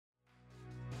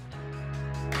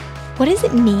What does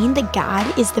it mean that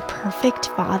God is the perfect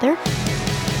Father?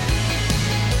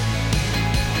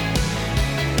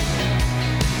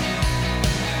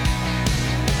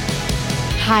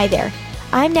 Hi there,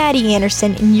 I'm Natty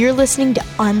Anderson, and you're listening to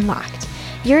Unlocked,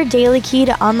 your daily key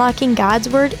to unlocking God's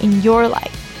Word in your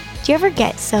life. Do you ever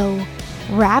get so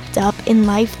wrapped up in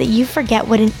life that you forget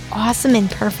what an awesome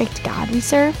and perfect God we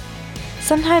serve?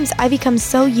 Sometimes I become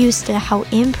so used to how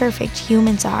imperfect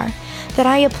humans are that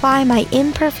I apply my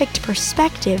imperfect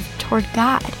perspective toward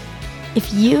God.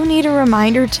 If you need a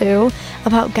reminder too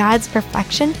about God's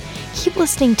perfection, keep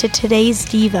listening to today's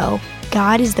Devo,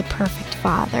 God is the Perfect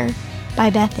Father, by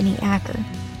Bethany, Acker.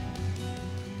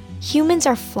 Humans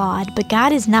are flawed, but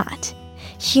God is not.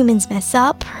 Humans mess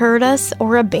up, hurt us,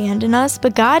 or abandon us,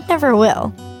 but God never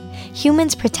will.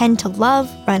 Humans pretend to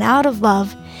love, run out of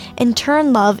love, and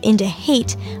turn love into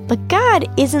hate, but God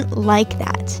isn't like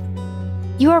that.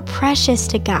 You are precious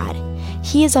to God.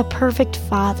 He is a perfect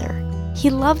Father.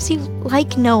 He loves you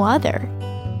like no other.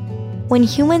 When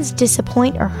humans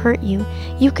disappoint or hurt you,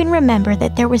 you can remember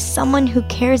that there was someone who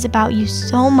cares about you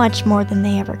so much more than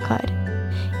they ever could.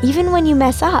 Even when you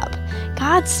mess up,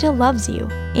 God still loves you.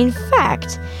 In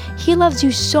fact, He loves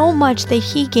you so much that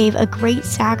He gave a great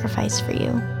sacrifice for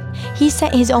you. He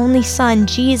sent His only Son,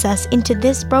 Jesus, into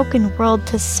this broken world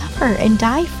to suffer and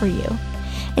die for you.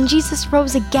 And Jesus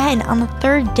rose again on the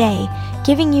third day,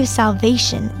 giving you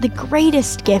salvation, the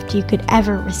greatest gift you could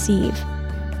ever receive.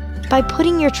 By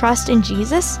putting your trust in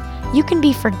Jesus, you can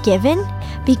be forgiven,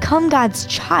 become God's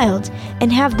child,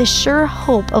 and have the sure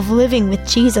hope of living with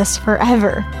Jesus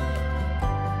forever.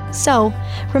 So,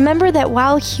 remember that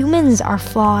while humans are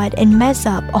flawed and mess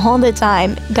up all the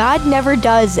time, God never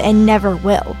does and never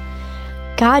will.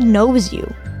 God knows you.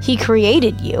 He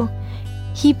created you.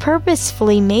 He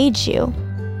purposefully made you.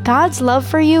 God's love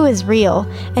for you is real,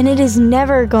 and it is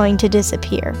never going to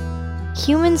disappear.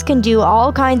 Humans can do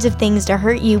all kinds of things to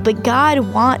hurt you, but God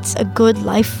wants a good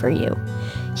life for you.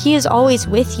 He is always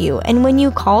with you, and when you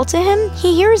call to Him,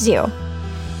 He hears you.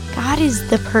 God is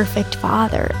the perfect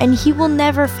Father, and He will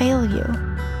never fail you.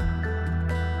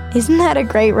 Isn't that a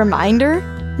great reminder?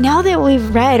 Now that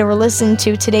we've read or listened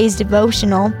to today's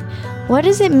devotional, what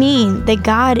does it mean that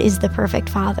God is the perfect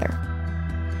Father?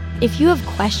 If you have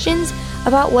questions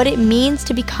about what it means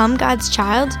to become God's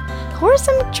child, who are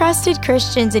some trusted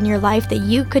Christians in your life that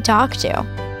you could talk to?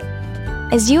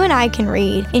 As you and I can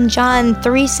read in John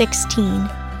 3:16,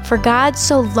 "For God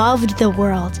so loved the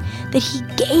world that He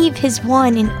gave His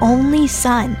one and only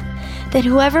Son, that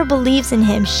whoever believes in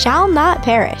Him shall not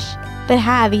perish, but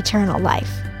have eternal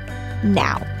life."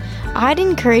 Now, I'd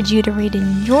encourage you to read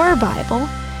in your Bible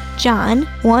John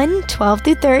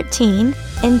 1:12-13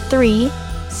 and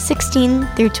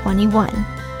 3:16-21,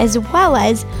 as well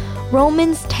as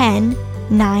Romans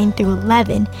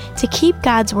 10:9-11 to keep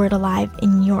God's Word alive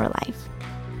in your life.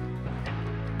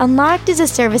 Unlocked is a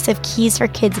service of Keys for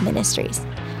Kids Ministries.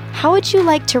 How would you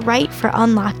like to write for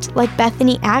Unlocked like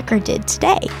Bethany Acker did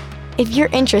today? If you're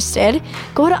interested,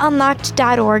 go to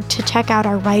unlocked.org to check out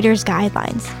our writer's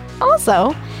guidelines.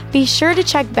 Also, be sure to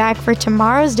check back for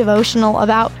tomorrow's devotional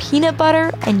about peanut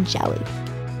butter and jelly.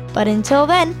 But until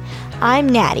then, I'm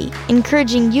Natty,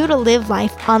 encouraging you to live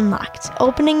life unlocked,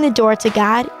 opening the door to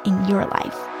God in your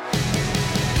life.